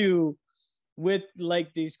issue with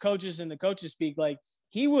like these coaches and the coaches speak. Like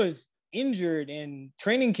he was injured in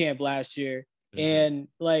training camp last year, and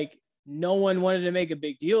like no one wanted to make a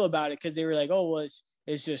big deal about it because they were like, oh, well,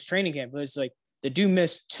 it's just training camp. But it's like the dude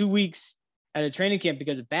missed 2 weeks at a training camp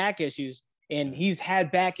because of back issues. And he's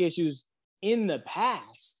had back issues in the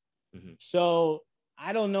past. So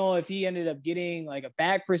I don't know if he ended up getting like a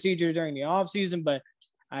back procedure during the offseason, but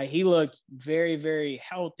he looked very, very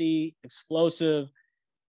healthy, explosive.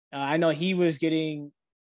 I know he was getting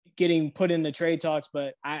put in the trade talks,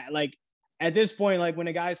 but I like at this point, like when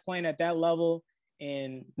a guy's playing at that level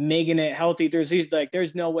and making it healthy through season, like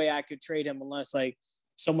there's no way I could trade him unless like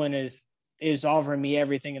someone is offering me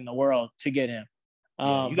everything in the world to get him.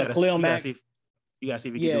 You got to see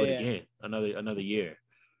if he can do it again another year.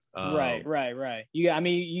 Right. You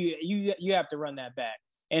have to run that back,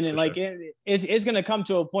 and then like sure. it's going to come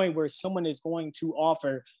to a point where someone is going to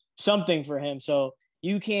offer something for him. So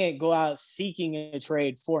you can't go out seeking a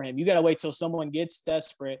trade for him. You got to wait till someone gets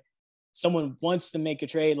desperate. Someone wants to make a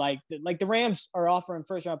trade, like the Rams are offering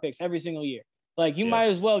first round picks every single year. Like you might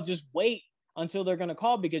as well just wait until they're going to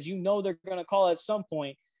call, because you know they're going to call at some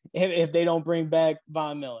point if they don't bring back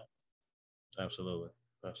Von Miller. Absolutely.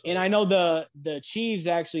 And I know the Chiefs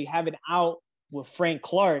actually have it out with Frank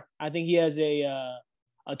Clark. I think he has a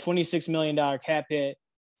 $26 million cap hit.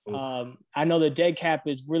 I know the dead cap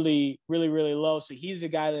is really, really, really low. So he's the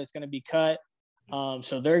guy that's going to be cut.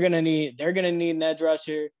 So they're gonna need an edge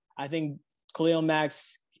rusher. I think Khalil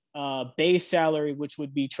Mack's base salary, which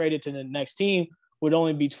would be traded to the next team, would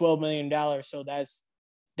only be $12 million. So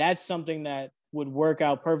that's something that would work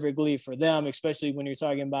out perfectly for them, especially when you're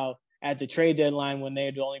talking about at the trade deadline when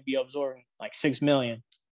they'd only be absorbing like $6 million.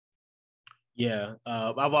 Yeah,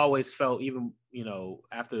 I've always felt, even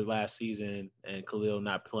after last season and Khalil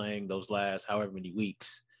not playing those last however many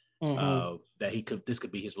weeks, that this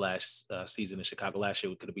could be his last season in Chicago. Last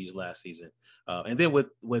year could be his last season, and then with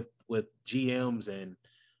GMs and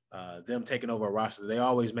them taking over a roster, they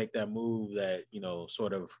always make that move that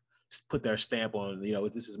sort of put their stamp on.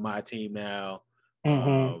 This is my team now.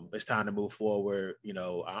 It's time to move forward.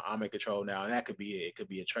 I'm in control now, and that could be it. It could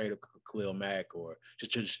be a trade of Khalil Mack, or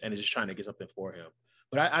just trying to get something for him.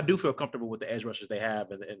 But I do feel comfortable with the edge rushers they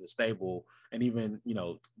have in the stable, and even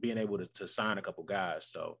being able to sign a couple guys.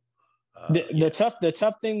 So the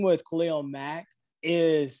tough thing with Khalil Mack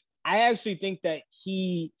is I actually think that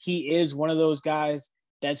he is one of those guys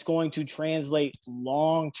that's going to translate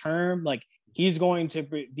long term. Like, he's going to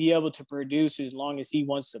be able to produce as long as he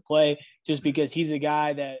wants to play, just because he's a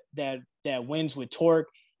guy that wins with torque.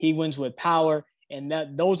 He wins with power. And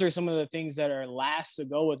those are some of the things that are last to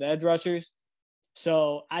go with edge rushers.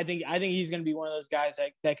 So I think he's going to be one of those guys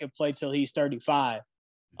that could play till he's 35.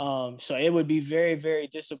 So it would be very, very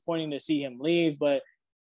disappointing to see him leave. But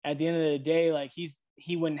at the end of the day, like,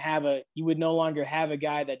 you would no longer have a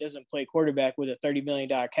guy that doesn't play quarterback with a $30 million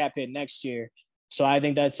cap hit next year. So I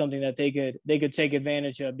think that's something that they could take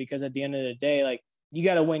advantage of, because at the end of the day, like, you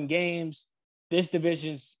got to win games. This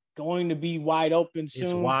division's going to be wide open soon.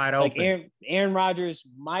 It's wide open. Like, Aaron Rodgers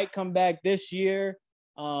might come back this year,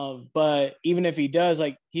 but even if he does,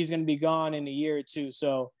 like, he's going to be gone in a year or two.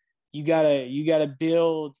 So you gotta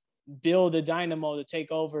build a dynamo to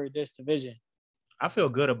take over this division. I feel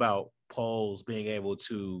good about Poles being able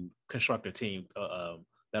to construct a team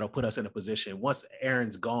that'll put us in a position, once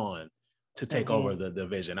Aaron's gone, to take over the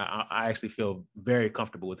division. I actually feel very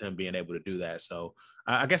comfortable with him being able to do that. So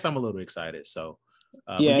I guess I'm a little excited. So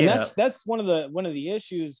and that's one of the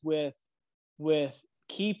issues with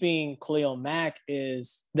keeping Khalil Mack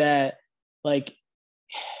is that like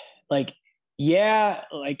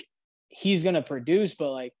he's gonna produce,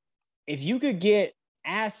 but like, if you could get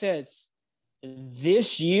assets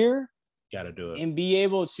this year, gotta do it and be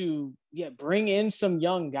able to bring in some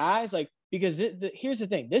young guys, like, because here's the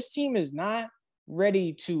thing, this team is not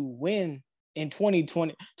ready to win in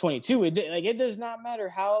 2022. It does not matter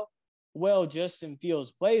how well Justin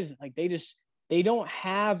Fields plays. Like, they don't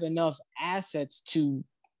have enough assets to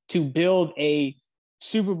build a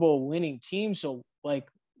Super Bowl winning team. So, like,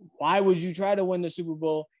 why would you try to win the Super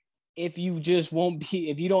Bowl if you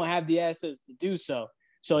don't have the assets to do so?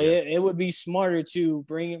 So it would be smarter to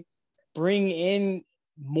bring in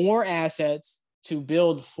more assets to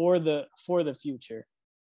build for the future.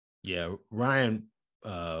 Yeah, Ryan.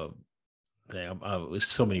 There's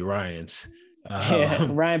so many Ryans.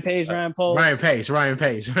 Ryan Pace, Ryan Poles. Ryan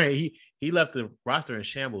Pace. Right, he left the roster in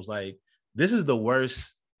shambles. Like, this is the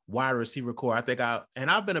worst wide receiver core I've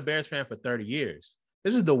been a Bears fan for 30 years.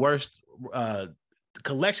 This is the worst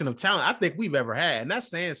collection of talent I think we've ever had, and that's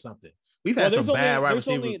saying something. We've had some bad wide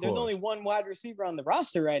receiver cores. There's only one wide receiver on the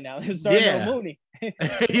roster right now. It's Darnell Mooney.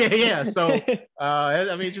 yeah. So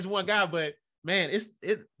I mean, just one guy, but man,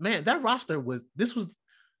 that roster was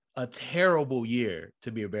a terrible year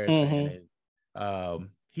to be a Bears fan. And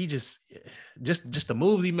he just the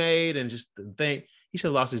moves he made, and just the thing, he should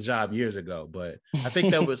have lost his job years ago. But I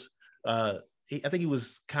think that was I think he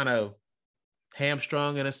was kind of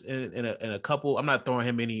hamstrung in a couple. I'm not throwing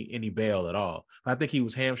him any bail at all. I think he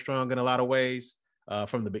was hamstrung in a lot of ways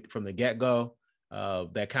from the get-go.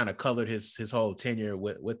 That kind of colored his whole tenure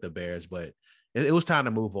with the Bears. But it was time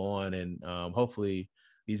to move on, and hopefully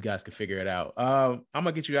these guys can figure it out. I'm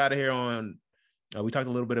gonna get you out of here on. We talked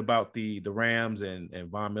a little bit about the Rams and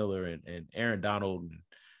Von Miller and Aaron Donald,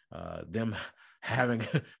 and them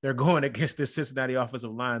they're going against this Cincinnati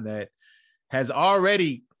offensive line that has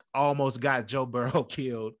already almost got Joe Burrow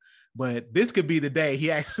killed, but this could be the day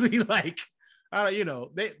he actually they're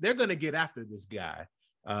going to get after this guy.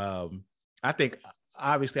 I think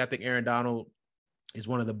Aaron Donald is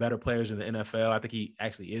one of the better players in the NFL. I think he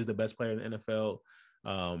actually is the best player in the NFL.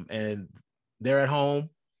 And they're at home,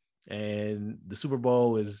 and the Super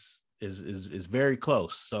Bowl is is very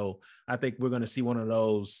close. So I think we're going to see one of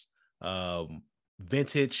those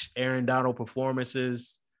vintage Aaron Donald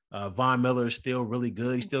performances. Von Miller is still really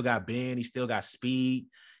good. He still got bend. He still got speed.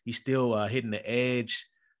 He's still hitting the edge.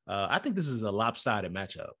 I think this is a lopsided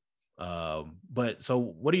matchup. But so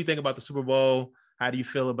what do you think about the Super Bowl? How do you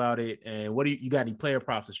feel about it? And what do you got any player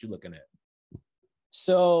props that you're looking at?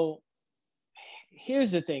 So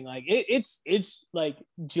here's the thing. Like it's like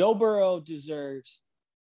Joe Burrow deserves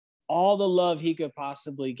all the love he could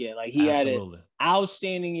possibly get. Like he Absolutely. had an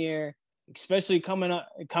outstanding year, especially coming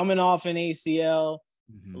off an ACL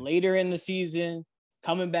later in the season,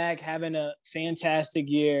 coming back, having a fantastic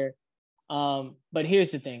year. But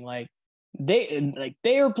here's the thing, like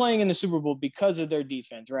they were playing in the Super Bowl because of their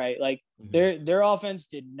defense, right? Like their offense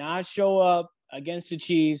did not show up against the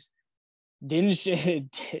Chiefs, didn't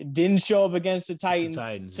show up against the Titans,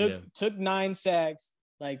 took 9 sacks.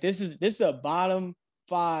 Like this is a bottom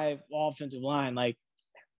 5 offensive line. Like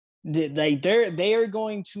they are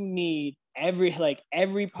going to need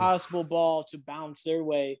every possible ball to bounce their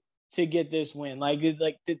way to get this win.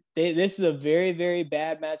 This is a very, very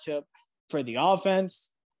bad matchup for the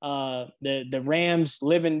offense. The Rams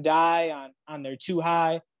live and die on their too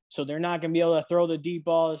high, so they're not going to be able to throw the deep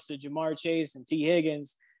balls to Jamar Chase and T.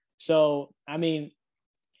 Higgins. So I mean,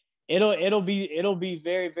 it'll be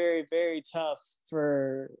very, very, very tough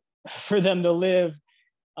for them to live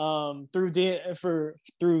through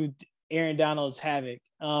Aaron Donald's havoc.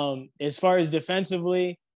 As far as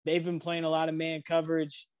defensively, they've been playing a lot of man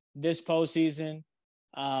coverage this postseason.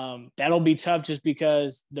 That'll be tough just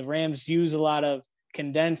because the Rams use a lot of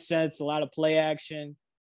condensed sets, a lot of play action.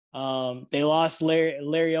 They lost Larry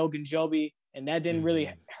Ogunjobi, and that didn't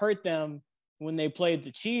really hurt them when they played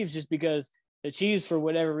the Chiefs, just because the Chiefs, for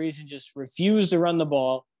whatever reason, just refused to run the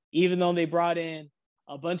ball, even though they brought in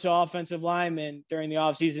a bunch of offensive linemen during the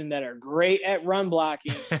offseason that are great at run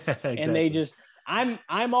blocking. Exactly. And they just, I'm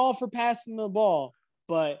all for passing the ball,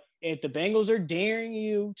 but if the Bengals are daring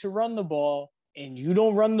you to run the ball and you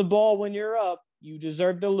don't run the ball when you're up, you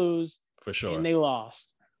deserve to lose. For sure. And they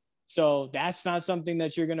lost. So that's not something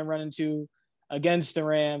that you're going to run into against the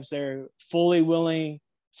Rams. They're fully willing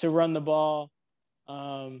to run the ball.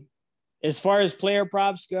 As far as player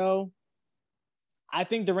props go, I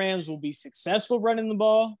think the Rams will be successful running the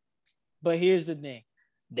ball. But here's the thing.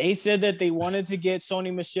 They said that they wanted to get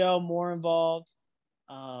Sony Michel more involved.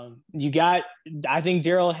 I think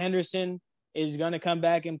Darrell Henderson is going to come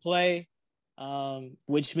back and play,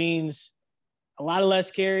 which means a lot of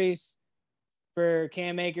less carries for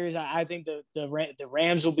Cam Akers. I think the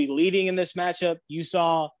Rams will be leading in this matchup. You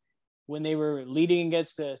saw when they were leading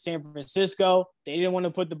against San Francisco, they didn't want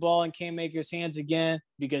to put the ball in Cam Akers' hands again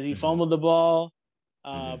because he fumbled the ball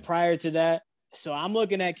prior to that. So I'm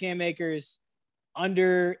looking at Cam Akers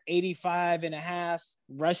under 85.5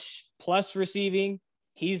 rush plus receiving.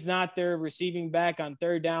 He's not their receiving back on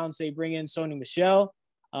third downs. They bring in Sony Michel.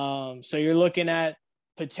 So you're looking at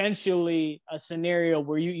potentially a scenario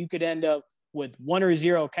where you could end up with 1 or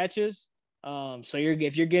 0 catches. So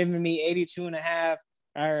if you're giving me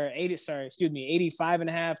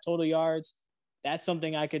 85.5 total yards, that's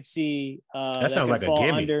something I could see. That sounds like a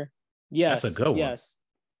gimme. Under. Yes, that's a good one.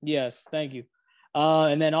 Yes. Thank you.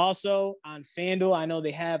 And then also on FanDuel, I know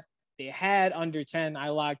they had under 10. I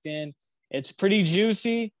locked in. It's pretty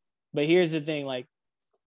juicy, but here's the thing: like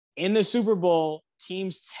in the Super Bowl,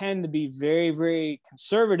 teams tend to be very, very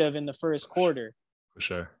conservative in the first quarter. For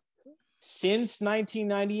sure. Since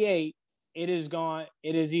 1998,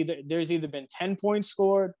 there's either been 10 points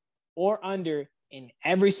scored or under in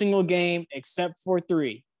every single game except for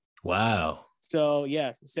 3. Wow. So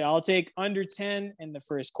I'll take under 10 in the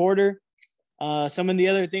first quarter. Some of the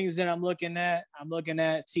other things that I'm looking at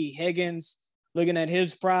T. Higgins, looking at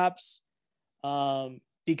his props,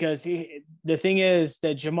 because the thing is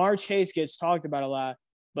that Jamar Chase gets talked about a lot,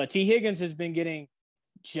 but T. Higgins has been getting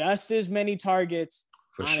just as many targets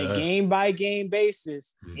a game-by-game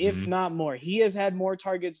basis, if not more. He has had more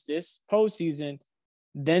targets this postseason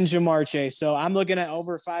than Jamar Chase. So I'm looking at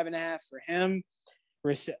over 5.5 for him.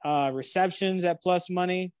 Receptions at plus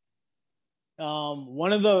money.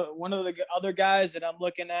 One of the other guys that I'm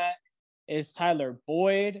looking at is Tyler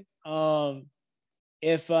Boyd. How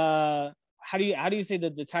do you say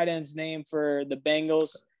the tight end's name for the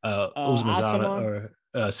Bengals? Uzmazana or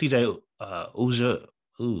CJ Uja.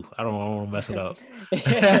 Ooh, I don't want to mess it up.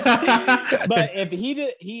 But if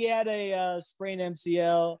he had a sprained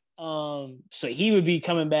MCL, so he would be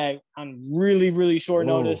coming back on really, really short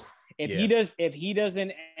notice. If he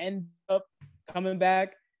doesn't end up coming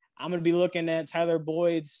back, I'm gonna be looking at Tyler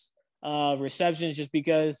Boyd's receptions, just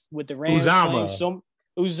because with the Rams playing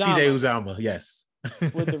CJ Uzama. Uzama, yes.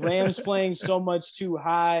 With the Rams playing so much too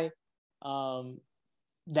high,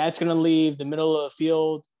 that's going to leave the middle of the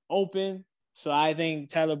field open. So I think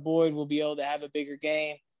Tyler Boyd will be able to have a bigger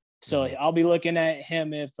game. So I'll be looking at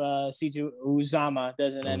him if CJ Uzama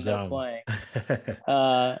doesn't end up playing.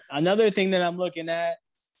 Another thing that I'm looking at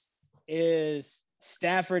is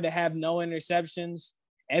Stafford to have no interceptions.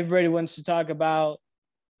 Everybody wants to talk about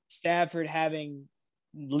Stafford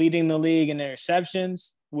leading the league in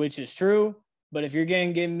interceptions, which is true. But if you're going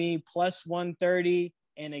to give me plus 130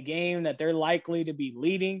 in a game that they're likely to be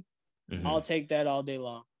leading, I'll take that all day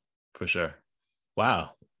long. For sure.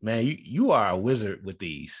 Wow, man, you are a wizard with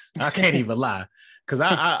these. I can't even lie, because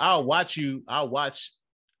I'll watch you.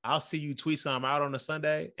 I'll see you tweet something out on a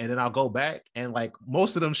Sunday, and then I'll go back and like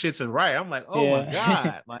most of them shits are right. I'm like, oh my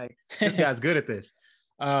god, like this guy's good at this.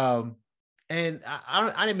 And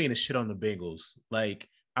I didn't mean to shit on the Bengals. Like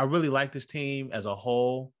I really like this team as a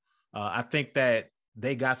whole. I think that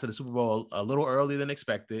they got to the Super Bowl a little earlier than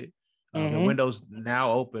expected. The window's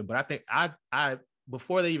now open, but I think I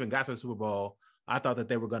before they even got to the Super Bowl, I thought that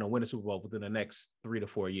they were going to win the Super Bowl within the next 3 to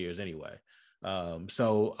 4 years anyway.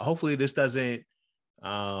 So hopefully this doesn't,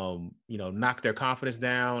 knock their confidence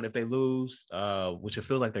down if they lose, which it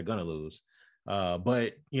feels like they're going to lose.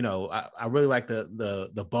 But I really like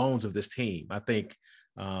the bones of this team. I think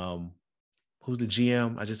who's the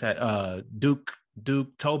GM? I just had Duke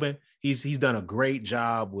Tobin. He's done a great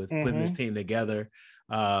job with putting this team together.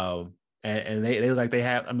 And they look like they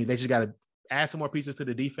have. I mean, they just got to add some more pieces to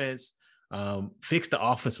the defense. Fix the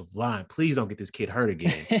offensive line. Please don't get this kid hurt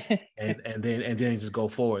again. and then just go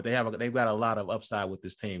forward. They've got a lot of upside with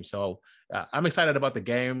this team. So I'm excited about the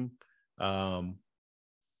game. But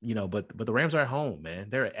the Rams are at home, man.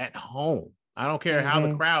 They're at home. I don't care how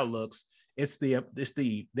the crowd looks.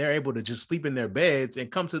 They're able to just sleep in their beds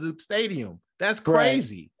and come to the stadium. That's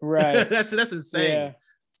crazy. Right. that's insane. Yeah.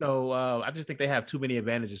 So I just think they have too many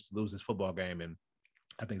advantages to lose this football game, and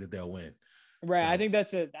I think that they'll win. Right. So.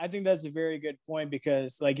 I think that's a very good point,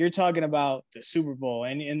 because like you're talking about the Super Bowl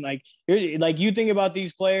and like you're like you think about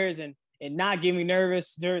these players and not getting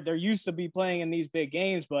nervous. They're used to be playing in these big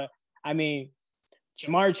games, but I mean,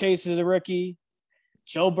 Jamar Chase is a rookie.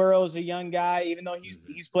 Joe Burrow is a young guy, even though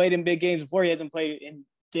he's played in big games before. He hasn't played in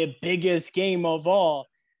the biggest game of all.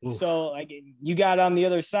 Oof. So like you got on the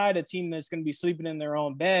other side a team that's going to be sleeping in their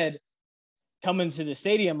own bed coming to the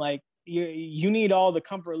stadium. Like you need all the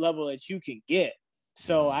comfort level that you can get.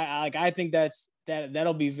 So I think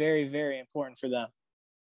that'll be very, very important for them.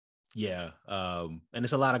 Yeah. And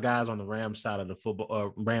it's a lot of guys on the Rams side of the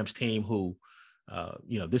football Rams team who,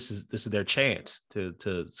 this is their chance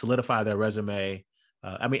to solidify their resume.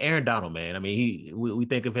 I mean, Aaron Donald, man. I mean, we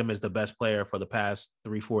think of him as the best player for the past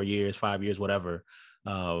 3-4 years, 5 years, whatever.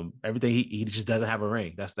 Everything he just doesn't have a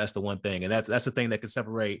ring. That's the one thing, and that's the thing that can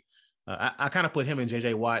separate. I kind of put him and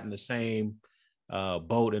JJ Watt in the same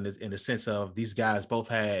boat in the sense of these guys both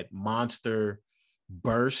had monster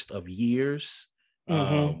burst of years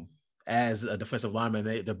as a defensive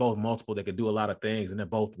lineman. They're both multiple. They could do a lot of things, and they're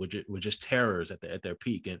both were just terrors at their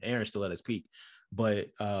peak. And Aaron's still at his peak. But,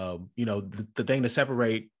 the thing to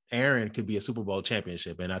separate Aaron could be a Super Bowl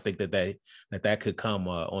championship. And I think that could come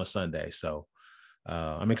on Sunday. So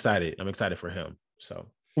I'm excited. I'm excited for him. So.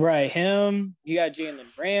 Right. Him. You got Jalen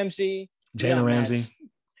Ramsey.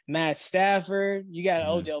 Matt Stafford. You got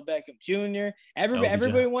Odell Beckham Jr.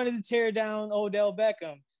 Everybody wanted to tear down Odell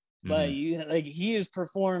Beckham. But he has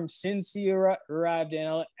performed since he arrived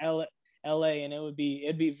in LA. And it'd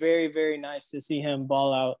be very, very nice to see him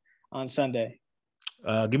ball out on Sunday.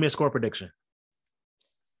 Give me a score prediction.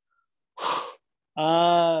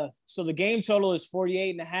 So the game total is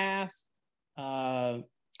 48.5.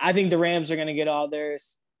 I think the Rams are going to get all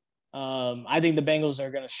theirs. I think the Bengals are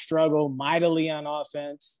going to struggle mightily on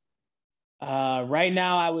offense. Right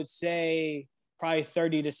now, I would say probably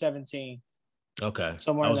 30-17. Okay.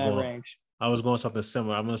 Somewhere in that range. I was going something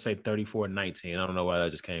similar. I'm going to say 34-19. I don't know why that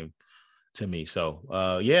just came to me.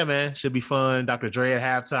 So, yeah, man, should be fun. Dr. Dre at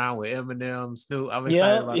halftime with Eminem, Snoop. I'm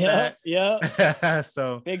excited about that. Yeah.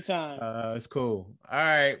 So big time. It's cool. All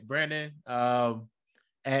right, Brandon,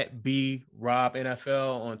 at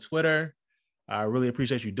BRobNFL on Twitter. I really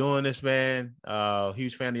appreciate you doing this, man.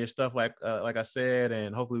 Huge fan of your stuff, like I said,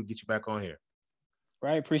 and hopefully we'll get you back on here.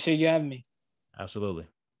 Right. Appreciate you having me. Absolutely.